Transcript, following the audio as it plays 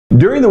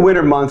During the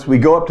winter months, we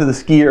go up to the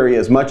ski area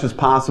as much as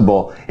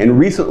possible, and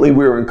recently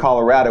we were in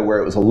Colorado where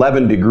it was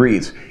 11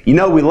 degrees. You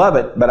know, we love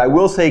it, but I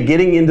will say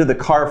getting into the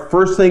car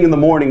first thing in the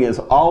morning is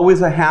always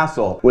a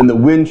hassle when the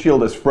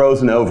windshield is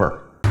frozen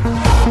over.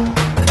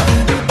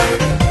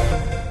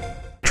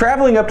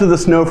 Traveling up to the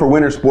snow for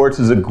winter sports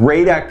is a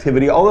great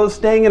activity, although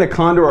staying in a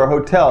condo or a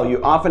hotel,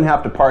 you often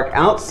have to park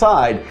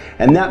outside,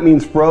 and that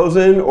means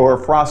frozen or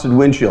frosted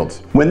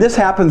windshields. When this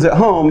happens at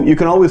home, you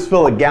can always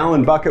fill a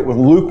gallon bucket with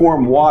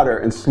lukewarm water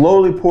and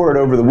slowly pour it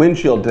over the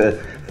windshield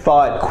to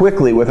thaw it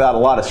quickly without a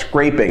lot of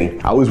scraping.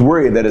 I was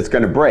worried that it's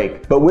going to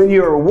break, but when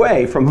you're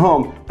away from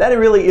home, that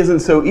really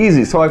isn't so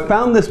easy. So I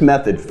found this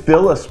method: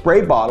 fill a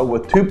spray bottle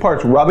with 2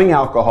 parts rubbing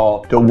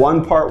alcohol to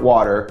 1 part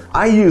water.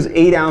 I use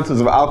 8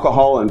 ounces of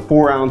alcohol and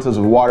 4 ounces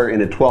of water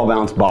in a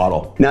 12-ounce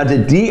bottle. Now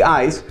to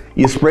de-ice,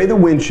 you spray the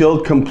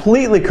windshield,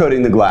 completely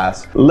coating the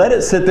glass. Let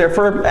it sit there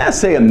for,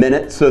 say, a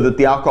minute so that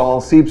the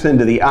alcohol seeps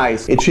into the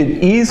ice. It should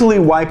easily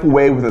wipe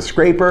away with a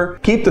scraper.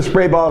 Keep the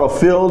spray bottle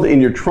filled in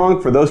your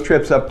trunk for those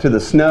trips up to the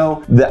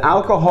snow. The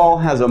alcohol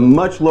has a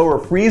much lower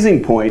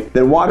freezing point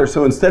than water,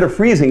 so instead of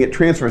freezing, it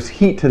transfers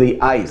heat to the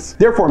ice,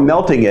 therefore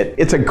melting it.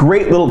 It's a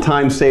great little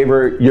time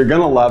saver. You're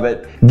gonna love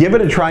it. Give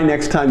it a try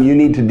next time you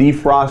need to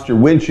defrost your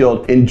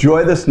windshield.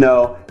 Enjoy the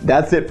snow.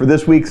 That's it for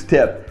this week's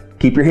tip.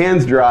 Keep your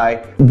hands dry.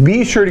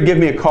 Be sure to give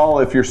me a call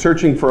if you're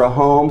searching for a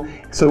home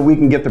so we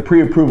can get the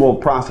pre-approval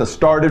process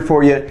started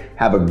for you.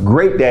 Have a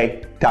great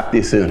day. Talk to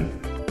you soon.